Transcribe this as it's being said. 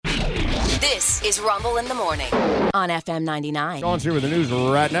This is Rumble in the Morning on FM 99. Sean's here with the news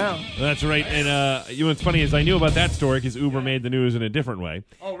right now. That's right. And you know what's funny is I knew about that story because Uber made the news in a different way.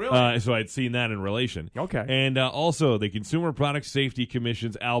 Oh, really? So I'd seen that in relation. Okay. And also, the Consumer Product Safety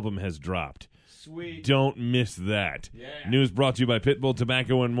Commission's album has dropped. Sweet. Don't miss that. Yeah. News brought to you by Pitbull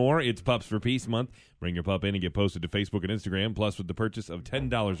Tobacco and more. It's Pups for Peace Month. Bring your pup in and get posted to Facebook and Instagram. Plus, with the purchase of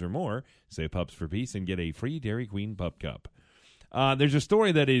 $10 or more, say Pups for Peace and get a free Dairy Queen Pup Cup. There's a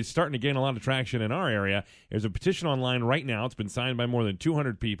story that is starting to gain a lot of traction in our area. There's a petition online right now. It's been signed by more than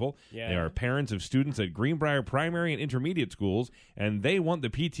 200 people. Yeah. They are parents of students at Greenbrier Primary and Intermediate Schools, and they want the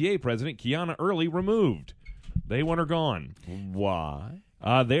PTA president, Kiana Early, removed. They want her gone. Why?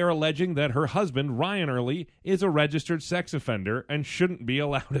 They are alleging that her husband, Ryan Early, is a registered sex offender and shouldn't be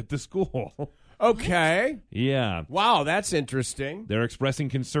allowed at the school. Okay. Yeah. Wow, that's interesting. They're expressing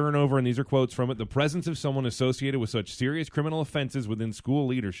concern over, and these are quotes from it, the presence of someone associated with such serious criminal offenses within school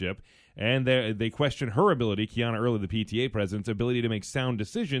leadership, and they question her ability, Kiana Early, the PTA president's ability to make sound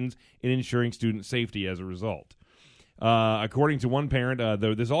decisions in ensuring student safety as a result. According to one parent,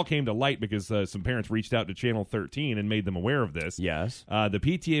 this all came to light because some parents reached out to Channel 13 and made them aware of this. Yes. The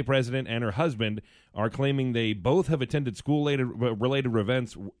PTA president and her husband are claiming they both have attended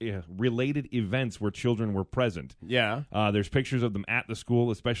school-related events where children were present. Yeah. There's pictures of them at the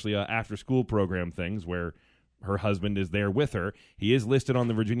school, especially after-school program things where her husband is there with her. He is listed on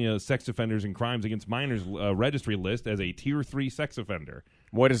the Virginia Sex Offenders and Crimes Against Minors registry list as a Tier 3 sex offender.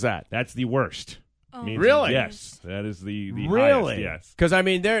 What is that? That's the worst. Oh. Means- Really? Yes, that is the Really? highest, yes. Because I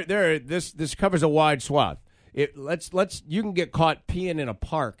mean, this covers a wide swath. You can get caught peeing in a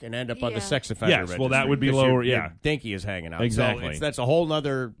park and end up on the Yeah. sex offender Yes, registry. well, that would be 'cause lower, your yeah. dinky is hanging out. Exactly. So that's a whole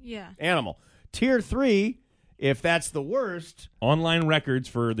nother animal. Tier 3, if that's the worst. Online records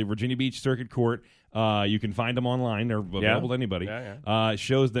for the Virginia Beach Circuit Court, you can find them online. They're available to anybody.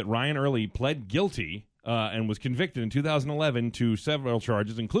 Shows that Ryan Early pled guilty and was convicted in 2011 to several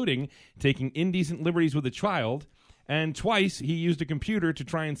charges, including taking indecent liberties with a child, and twice he used a computer to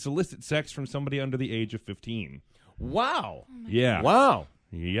try and solicit sex from somebody under the age of 15. Wow. Yeah. Wow.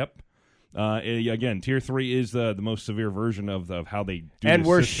 Yep. Again, Tier 3 is the most severe version of how they do And this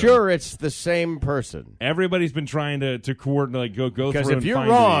we're system. sure it's the same person. Everybody's been trying to coordinate, go through Because and if you're find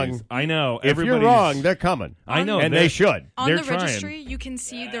wrong, these. I know. If you're wrong, they're coming. I know. And they should. On They're the trying. registry, you can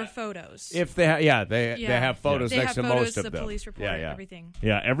see their photos. If they they have photos They next have to photos, most of the them. police report, everything.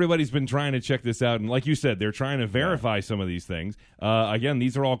 Yeah, everybody's been trying to check this out, and like you said, they're trying to verify some of these things. Again,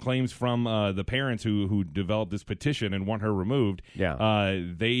 these are all claims from the parents who developed this petition and want her removed. Yeah.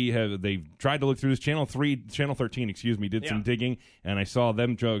 They've tried to look through this. Channel 13, did some digging, and I saw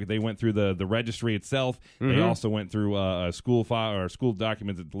them. They went through the registry itself. They also went through a school file or school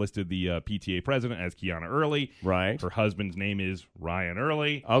documents that listed the PTA president as Kiana Early. Right. Her husband's name is Ryan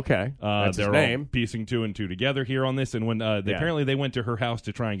Early. Okay. That's his they're name. all piecing two and two together here on this, and when apparently they went to her house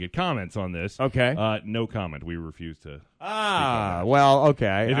to try and get comments on this. Okay. No comment. We refused to. Well,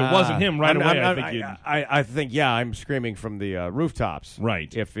 okay. If it wasn't him right away, I think you'd- I think I'm screaming from the rooftops.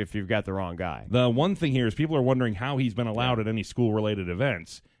 Right. If you've got the wrong guy. The one thing here is people are wondering how he's been allowed at any school-related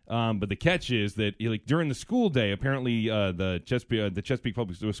events. But the catch is that during the school day, apparently the Chesapeake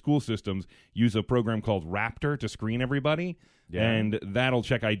Public School systems use a program called Raptor to screen everybody, and that'll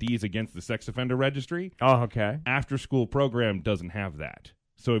check IDs against the sex offender registry. Oh, okay. After-school program doesn't have that.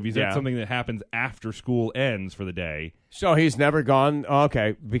 So if he's at something that happens after school ends for the day, So he's never gone.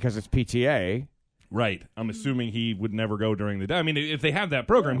 Okay, because it's PTA. right? I'm assuming he would never go during the day. I mean, if they have that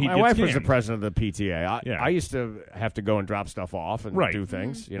program, he'd My get wife was the scanned. president of the PTA. Yeah. I used to have to go and drop stuff off and Right. do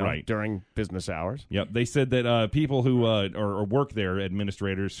things, Right. during business hours. Yep, they said that people who or work there,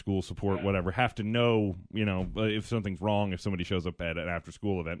 administrators, school support, whatever, have to know, if something's wrong if somebody shows up at an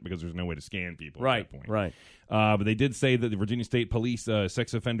after-school event because there's no way to scan people at that point. Right. But they did say that the Virginia State Police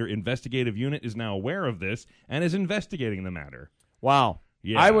Sex Offender Investigative Unit is now aware of this and is investigating the matter. Wow.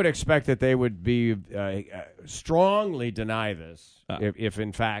 Yeah. I would expect that they would be strongly deny this if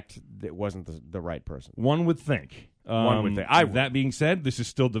in fact it wasn't the right person. One would think. One would think. That being said, this is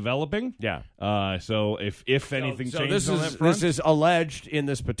still developing. Yeah. So if anything So changes on that front, this is alleged in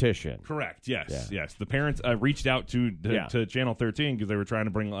this petition. correct. Yes, Yeah. yes. The parents reached out to Channel 13 because they were trying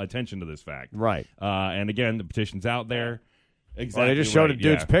to bring attention to this fact. Right. And again, the petition's out there. Exactly. Well, they just showed right, a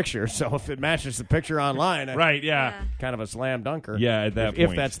dude's yeah. picture, so if it matches the picture online, Right. Yeah. kind of a slam dunker. Yeah. At that if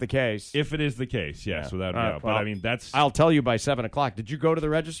point, that's the case. if it is the case, yes, without a All right, doubt. well, But I mean, that's I'll tell you by 7:00. Did you go to the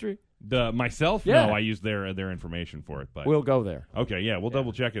registry? myself. Yeah. No, I used their information for it. But We'll go there. okay, yeah, we'll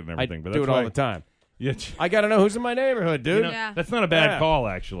double check it and I everything. But do that's it all why- the time. Yeah. I got to know who's in my neighborhood, dude. You know, Yeah. That's not a bad Yeah. call,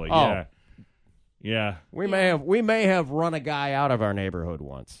 actually. Oh. Yeah. Yeah. We may have run a guy out of our neighborhood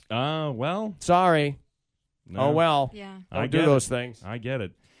once. Well. Sorry. No. Oh well. Yeah. I Don't do get those it. things. I get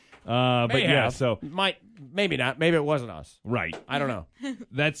it. But May yeah, have. so maybe not. Maybe it wasn't us. right. I don't know.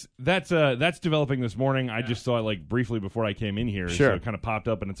 That's developing this morning. I just saw it like briefly before I came in here. Sure. So it kind of popped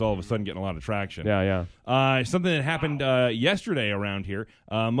up, and it's all of a sudden getting a lot of traction. Yeah. Something that happened yesterday around here.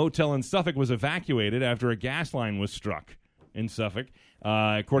 A motel in Suffolk was evacuated after a gas line was struck in Suffolk.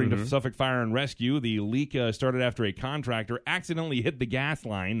 According to Suffolk Fire and Rescue, the leak started after a contractor accidentally hit the gas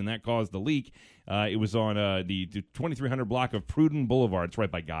line, and that caused the leak. It was on the 2300 block of Pruden Boulevard. It's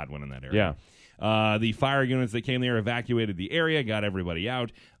right by Godwin in that area. Yeah. The fire units that came there evacuated the area, got everybody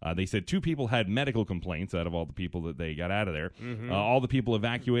out. They said 2 people had medical complaints out of all the people that they got out of there. All the people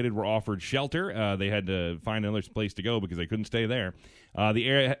evacuated were offered shelter. They had to find another place to go because they couldn't stay there. The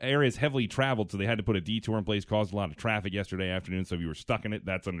area is heavily traveled, so they had to put a detour in place, caused a lot of traffic yesterday afternoon. So if you were stuck in it,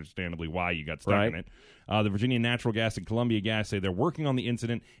 that's understandably why you got stuck in it. The Virginia Natural Gas and Columbia Gas say they're working on the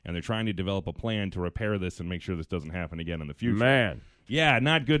incident, and they're trying to develop a plan to repair this and make sure this doesn't happen again in the future. Man. Yeah,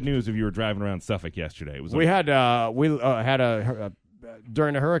 not good news if you were driving around Suffolk yesterday. It was We had during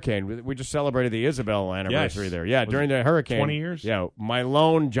the hurricane. We just celebrated the Isabel anniversary there. Yeah, during the hurricane. 20 years? Yeah, my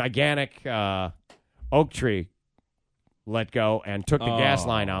lone gigantic oak tree let go and took the gas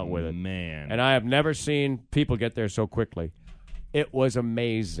line out with it. Man. And I have never seen people get there so quickly. It was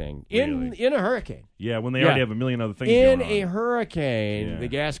amazing. Really? In a hurricane. Yeah, when they already have a million other things In going on. a hurricane, Yeah. the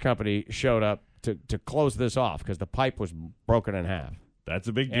gas company showed up to close this off because the pipe was broken in half. That's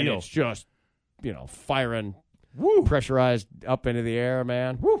a big And deal. it's just, firing pressurized up into the air,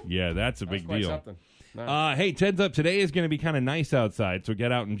 man. Woo. Yeah, that's a big Quite deal. something. Hey, Ted's Up today is going to be kind of nice outside, so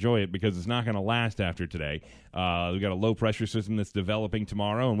get out and enjoy it because it's not going to last after today. We've got a low-pressure system that's developing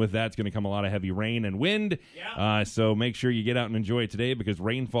tomorrow, and with that, it's going to come a lot of heavy rain and wind. Yeah. So make sure you get out and enjoy it today because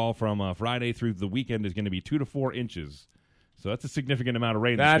rainfall from Friday through the weekend is going to be 2 to 4 inches. So that's a significant amount of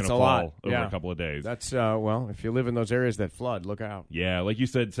rain that's going to fall over a couple of days. That's, if you live in those areas that flood, look out. Yeah, like you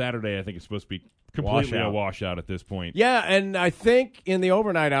said, Saturday I think it's supposed to be completely a washout at this point. Yeah, and I think in the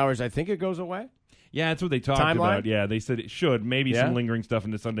overnight hours, I think it goes away. Yeah, that's what they talked Timeline? about. Yeah, they said it should. Maybe Yeah? some lingering stuff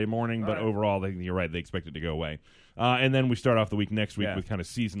into Sunday morning, but overall, you're right. They expect it to go away. And then we start off the week next week with kind of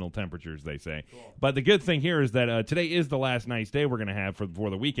seasonal temperatures, they say. Cool. But the good thing here is that today is the last nice day we're going to have for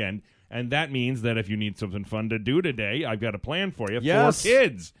the weekend, and that means that if you need something fun to do today, I've got a plan for you. Yes. 4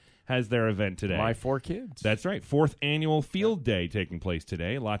 Kids has their event today. My 4 kids. That's right. 4th annual field day taking place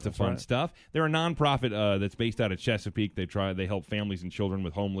today. Lots of fun stuff. They're a nonprofit that's based out of Chesapeake. They help families and children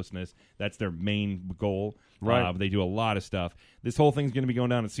with homelessness. That's their main goal. Right. They do a lot of stuff. This whole thing's going to be going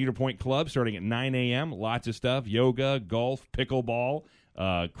down at Cedar Point Club starting at 9 a.m. Lots of stuff. Yoga, golf, pickleball.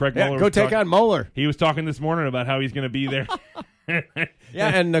 Craig Muller go take on Moeller. He was talking this morning about how he's going to be there. Yeah,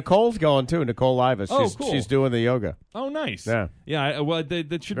 and Nicole's going too. Nicole Livas. Oh, cool. She's doing the yoga. Oh, nice. Yeah. Yeah, well,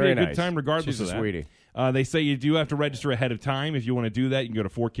 that should Very be a good nice. time regardless She's of a that. sweetie. They say you do have to register ahead of time. If you want to do that, you can go to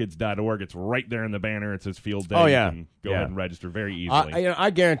 4kids.org. It's right there in the banner. It says field day. Oh, yeah. You can go ahead and register very easily. I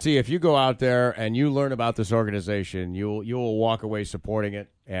guarantee if you go out there and you learn about this organization, you will walk away supporting it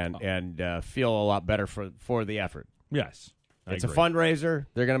and feel a lot better for the effort. Yes. It's a fundraiser.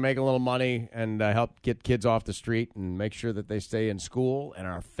 They're going to make a little money and help get kids off the street and make sure that they stay in school and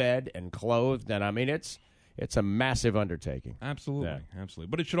are fed and clothed. And I mean, it's a massive undertaking. Absolutely,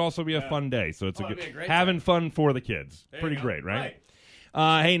 absolutely. But it should also be a fun day, so it's it'd be a great having fun for the kids. Pretty great, right?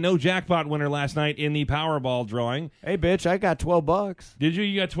 Hey, no jackpot winner last night in the Powerball drawing. Hey, bitch, I got $12. Did you?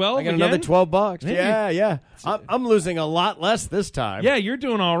 You got 12? I got again? another $12. Hey. Yeah. I'm losing a lot less this time. Yeah, you're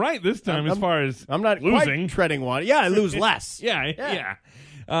doing all right this time as far as I'm not losing. quite treading one. Yeah, I lose less. Yeah.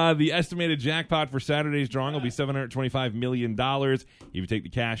 The estimated jackpot for Saturday's drawing will be $725 million. If you take the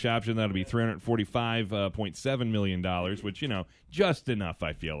cash option, that'll be $345.7 million, which, just enough,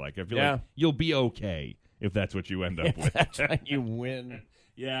 I feel like. I feel like you'll be okay if that's what you end up with. That's how you win.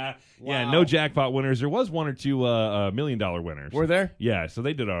 Yeah. Wow. Yeah, no jackpot winners. There was 1 or 2 $1 million winners. Were there? Yeah, so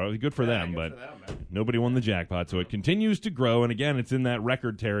they did all right. Good for them, but for them, man. nobody won the jackpot. So it continues to grow, and again, it's in that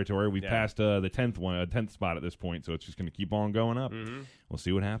record territory. We've passed the 10th spot at this point, so it's just going to keep on going up. Mm-hmm. We'll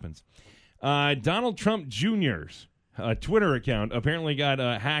see what happens. Donald Trump Jr.'s Twitter account apparently got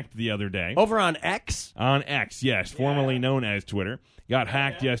hacked the other day. Over on X? On X, yes, formerly known as Twitter. Got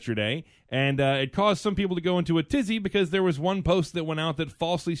hacked yesterday, and it caused some people to go into a tizzy because there was one post that went out that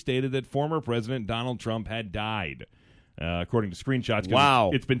falsely stated that former President Donald Trump had died, according to screenshots.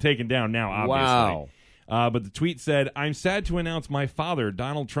 Wow. It's been taken down now, obviously. Wow. But the tweet said, "I'm sad to announce my father,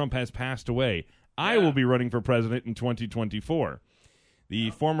 Donald Trump, has passed away. I will be running for president in 2024. The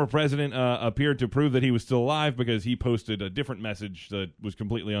former president appeared to prove that he was still alive because he posted a different message that was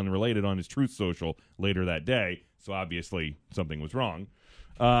completely unrelated on his Truth Social later that day. So obviously something was wrong.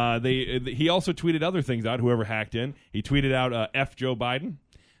 He also tweeted other things out, whoever hacked in. He tweeted out F. Joe Biden.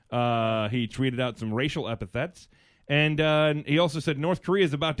 He tweeted out some racial epithets. And he also said North Korea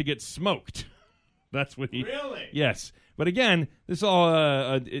is about to get smoked. That's what he... Really? Yes. But again, this is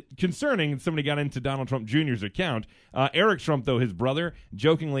all concerning. Somebody got into Donald Trump Jr.'s account. Eric Trump, though, his brother,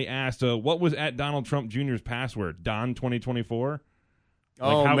 jokingly asked, what was at Donald Trump Jr.'s password? Don 2024?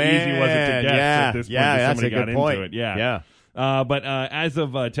 Oh, how man. easy was it to guess at this point that that's somebody a good got point. into it? Yeah. But as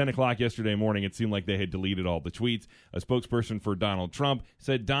of 10 o'clock yesterday morning, it seemed like they had deleted all the tweets. A spokesperson for Donald Trump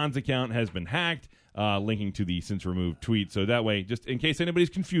said Don's account has been hacked, linking to the since-removed tweet. So that way, just in case anybody's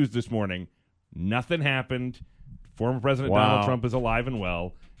confused this morning, nothing happened. Former President Donald Trump is alive and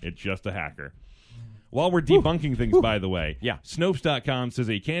well. It's just a hacker. While we're debunking things, by the way, Snopes.com says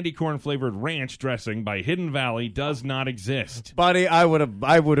a candy corn-flavored ranch dressing by Hidden Valley does not exist. Buddy, I would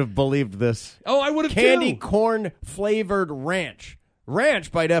have believed this. Oh, I would have Candy too. corn-flavored ranch.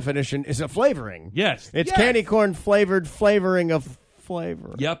 Ranch, by definition, is a flavoring. Yes. It's candy corn-flavored flavoring of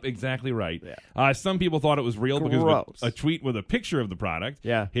flavor. Yep, exactly right. Some people thought it was real because of a tweet with a picture of the product.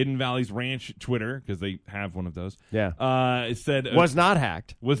 Yeah. Hidden Valley's Ranch Twitter, because they have one of those. Yeah. It said... was not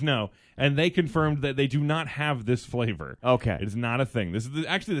hacked. No. And they confirmed that they do not have this flavor. Okay. It is not a thing. This is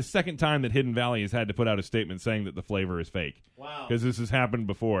actually the second time that Hidden Valley has had to put out a statement saying that the flavor is fake. Wow. Because this has happened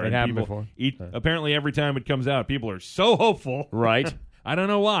before. It happened before. Apparently every time it comes out, people are so hopeful. Right. I don't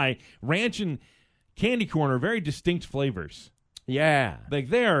know why. Ranch and candy corn are very distinct flavors. Yeah. Like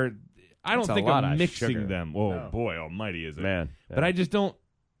they are, I don't think I'm mixing sugar. them. Oh, boy almighty, is it? Man. But I just don't,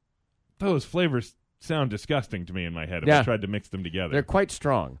 those flavors sound disgusting to me in my head if I tried to mix them together. They're quite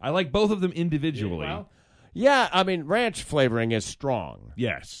strong. I like both of them individually. Yeah, I mean, ranch flavoring is strong.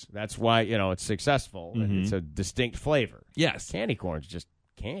 Yes. That's why, it's successful. And it's a distinct flavor. Yes. Candy corn's just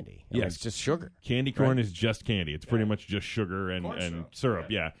candy. I mean, Yes. it's just sugar. Candy corn is just candy. It's pretty much just sugar and syrup.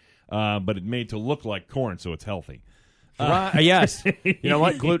 Yeah. But it's made to look like corn, so it's healthy. Yes. You know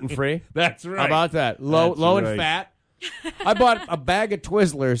what? Gluten-free. That's right. How about that? Low right. in fat. I bought a bag of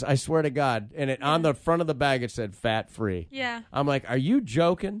Twizzlers, I swear to God, and on the front of the bag it said fat-free. Yeah. I'm like, are you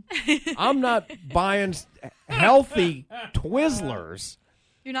joking? I'm not buying healthy Twizzlers.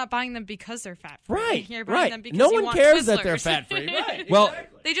 You're not buying them because they're fat-free. Right, You're buying them right. because No you one want cares that Twizzlers. they're fat-free. Right. Well,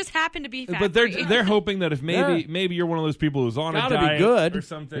 They just happen to be fat-free. but they're hoping that if maybe you're one of those people who's on a Gotta diet be good. or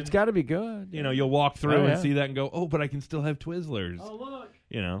something. It's got to be good. You'll walk through Oh, yeah. and see that and go, oh, but I can still have Twizzlers. Oh, look.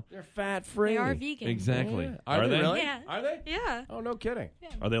 They're fat-free. They are vegan. Exactly. Yeah. Are they really? Yeah. Are they? Yeah. Oh, no kidding.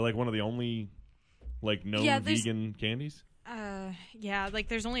 Are they like one of the only known there's- vegan candies? Yeah, like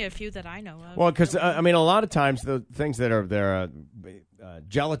there's only a few that I know of. Well, because, I mean, a lot of times the things that are they're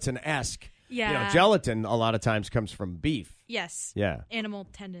gelatin-esque. Yeah. Gelatin a lot of times comes from beef. Yes. Yeah. Animal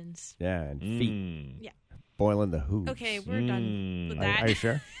tendons. Yeah, and feet. Yeah. Boiling the hooves. Okay, we're done with that. Are you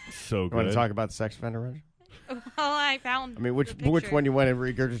sure? So You want to good. talk about the sex offender register? Well, I found. I mean, which the picture. one you want to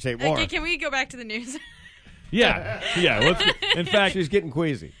regurgitate more? Okay, can we go back to the news? Yeah. In fact, She's getting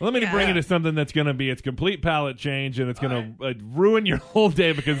queasy. let me bring you to something that's going to be its complete palate change, and it's going to ruin your whole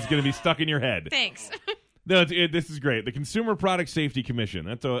day because it's going to be stuck in your head. Thanks. No, this is great. The Consumer Product Safety Commission.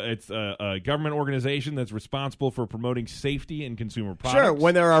 It's a government organization that's responsible for promoting safety in consumer products. Sure,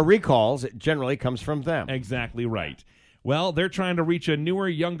 when there are recalls, it generally comes from them. Exactly right. Well, they're trying to reach a newer,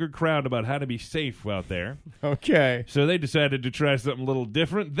 younger crowd about how to be safe out there. Okay. So they decided to try something a little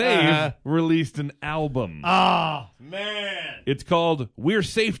different. They've released an album. Oh, man. It's called We're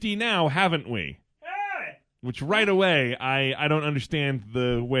Safety Now, Haven't We? Which right away, I don't understand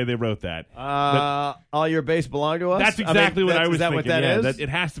the way they wrote that. All your base belong to us? That's exactly what I was Is that thinking. what that yeah, is? it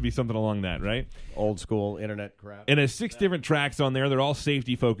has to be something along that, right? Old school internet crap. And there's 6 different tracks on there. They're all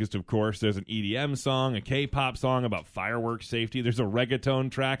safety focused, of course. There's an EDM song, a K-pop song about fireworks safety. There's a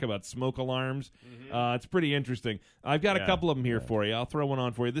reggaeton track about smoke alarms. It's pretty interesting. I've got a couple of them here for you. I'll throw one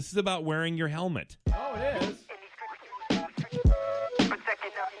on for you. This is about wearing your helmet. Oh, it is.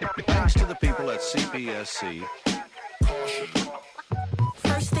 Thanks to the people at CPSC.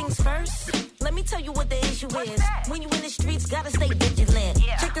 First things first, let me tell you what the issue is. When you in the streets, gotta stay vigilant.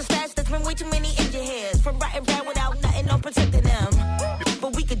 Check the stats, there's been way too many injured heads. From riding around without nothing on protecting them.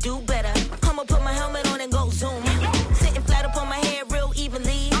 But we could do better. I'ma put my helmet on and go zoom. Sitting flat up on my head real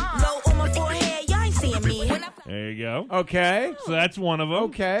evenly. Low on my forehead, y'all ain't seeing me. There you go. Okay. So that's one of them.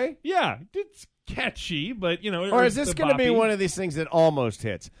 Okay. Yeah, it's catchy, but Or is this going to be boppy. one of these things that almost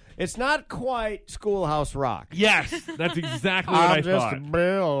hits? It's not quite Schoolhouse Rock. Yes, that's exactly what I I'm just thought. a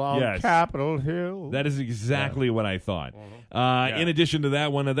bill on Yes. Capitol Hill. That is exactly what I thought. Yeah. In addition to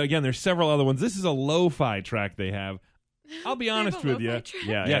that one, again, there's several other ones. This is a lo-fi track they have. I'll be honest have a with you. lo-fi track?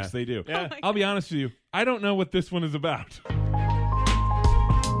 Yeah, Yes, yeah. they do. Yeah. Oh my I'll be honest with you. I don't know what this one is about.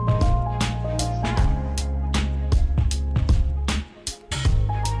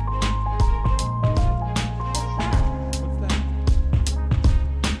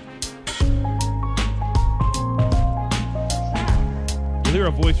 You'll hear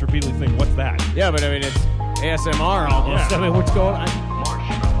a voice repeatedly saying, "What's that?" Yeah, but I mean, it's ASMR almost. Yeah. I mean, what's going on?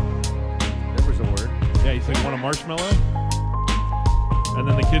 There was a word. Yeah, you say, "Want a marshmallow?" And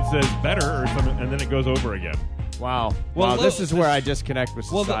then the kid says, "Better," or something, and then it goes over again. Wow. Well, Wow, lo- this is where I disconnect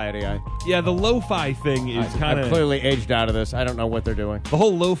with Well, the- society. Yeah, the lo-fi thing is kind I've of clearly aged out of this. I don't know what they're doing. the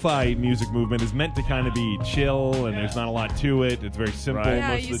whole lo-fi music movement is meant to kind of be chill, and there's not a lot to it. It's very simple Right. Yeah,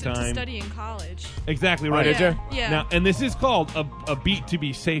 I most of used the it to time. study in college. Exactly right. did you? Yeah. Now, and this is called a beat to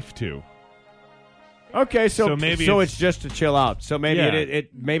be safe to. Okay, so maybe it's just to chill out. So maybe Yeah.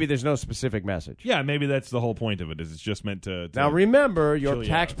 maybe there's no specific message. Yeah, maybe that's the whole point of it. Is it's just meant to Now remember, your chill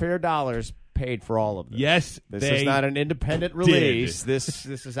you out. taxpayer dollars paid for all of this. Yes, This they is not an independent release. This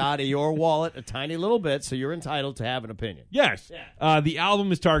is out of your wallet a tiny little bit, so you're entitled to have an opinion. Yes. The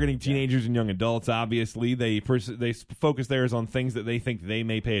album is targeting teenagers and young adults, obviously. They focus theirs on things that they think they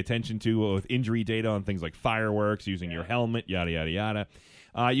may pay attention to, with injury data on things like fireworks, using your helmet, yada, yada, yada.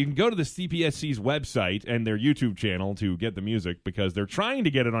 You can go to the CPSC's website and their YouTube channel to get the music, because they're trying to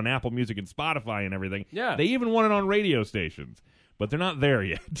get it on Apple Music and Spotify and everything. Yeah. They even want it on radio stations, but they're not there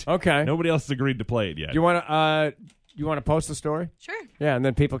yet. Okay. Nobody else has agreed to play it yet. You want to post the story? Sure. Yeah, and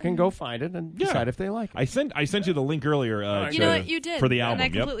then people can go find it and Yeah. decide if they like it. I sent you the link earlier. You know what? You did. for the album.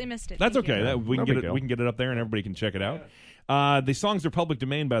 And I Yep. completely missed it. That's Thank okay. you. We can No get big it. deal. We can get it up there, and everybody can check it out. The songs are public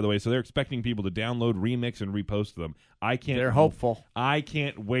domain, by the way, so they're expecting people to download, remix, and repost them. They're hopeful. I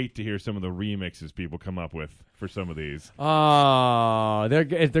can't wait to hear some of the remixes people come up with for some of these. Oh, they're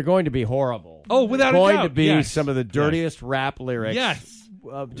going to be horrible. Oh, without a going doubt. to be Yes. some of the dirtiest rap lyrics. Yes.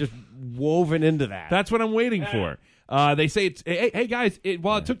 Just woven into that. That's what I'm waiting for. They say it's hey guys.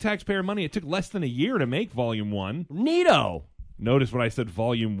 While it took taxpayer money, it took less than a year to make Volume 1. Neato. Notice what I said,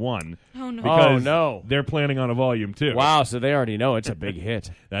 Volume 1. Oh, no. Because Oh, no. they're planning on a Volume 2. Wow, so they already know it's a big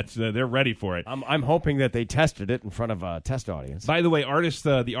hit. That's they're ready for it. I'm hoping that they tested it in front of a test audience. By the way,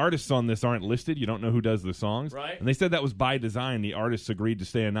 the artists on this aren't listed. You don't know who does the songs. Right. And they said that was by design. The artists agreed to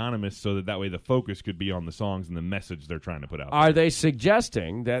stay anonymous so that way the focus could be on the songs and the message they're trying to put out. Are they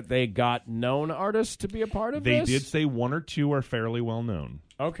suggesting that they got known artists to be a part of They this? did say one or two are fairly well known.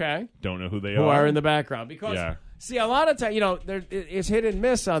 Okay. Don't know who they Who are in the background. Because, Yeah. see, a lot of times, it's hit and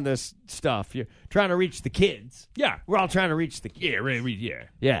miss on this stuff. You're trying to reach the kids. Yeah. We're all trying to reach the kids. Yeah, right, yeah.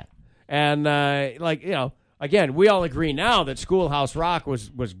 Yeah. And, again, we all agree now that Schoolhouse Rock was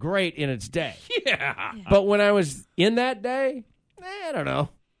great in its day. Yeah. But when I was in that day, I don't know.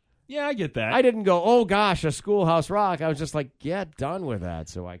 Yeah, I get that. I didn't go, oh, gosh, a Schoolhouse Rock. I was just like, get done with that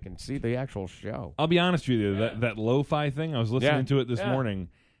so I can see the actual show. I'll be honest with you. That lo-fi thing, I was listening Yeah. to it this Yeah. morning,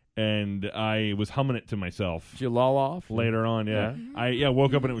 and I was humming it to myself. Did you lull off? Later on, yeah. I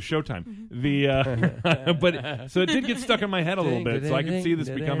woke up and it was showtime. But so it did get stuck in my head a little bit, so I could see this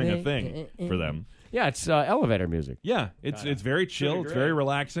becoming a thing for them. Yeah, it's elevator music. Yeah, it's very chill, it's very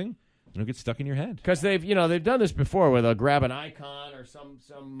relaxing. It'll get stuck in your head. Because they've done this before with grab an icon or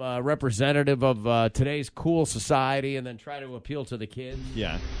some representative of today's cool society and then try to appeal to the kids.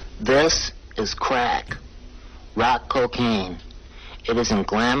 Yeah. This is crack. Rock cocaine. It isn't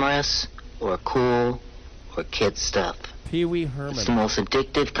glamorous or cool or kid stuff. Pee Wee It's the Herman. most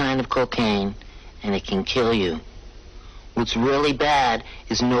addictive kind of cocaine, and it can kill you. What's really bad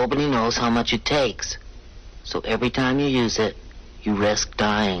is nobody knows how much it takes. So every time you use it, you risk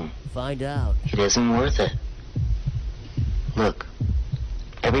dying. Find out. It isn't worth it. Look,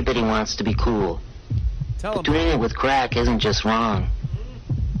 everybody wants to be cool. Tell But them. doing it with crack isn't just wrong.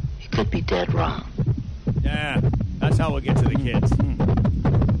 It could be dead wrong. Yeah, that's how we'll get to the kids.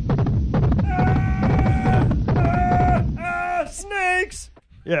 Snakes.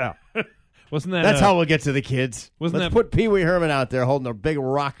 Yeah, Wasn't that that's how we'll get to the kids. Wasn't Let's that- put Pee Wee Herman out there holding a big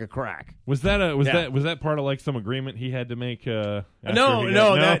rock of crack. was that Yeah. was that part of like some agreement he had to make after No. he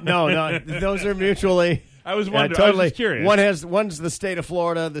got- Those are mutually. I was Yeah, wondering. totally. I was just curious. One's the state of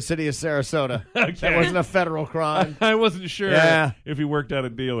Florida, the city of Sarasota. Okay. That wasn't a federal crime. I wasn't sure Yeah. if he worked out a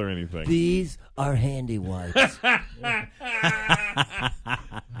deal or anything. These are handy wipes.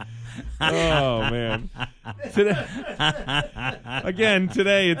 Oh, man. Today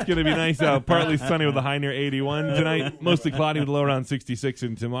it's going to be nice out. Partly sunny with a high near 81. Tonight, mostly cloudy with a low around 66.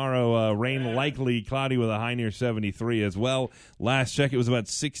 And tomorrow, rain likely, cloudy with a high near 73 as well. Last check, it was about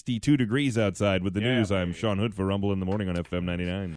 62 degrees outside. With the news, I'm Sean Hood for Rumble in the Morning on FM 99.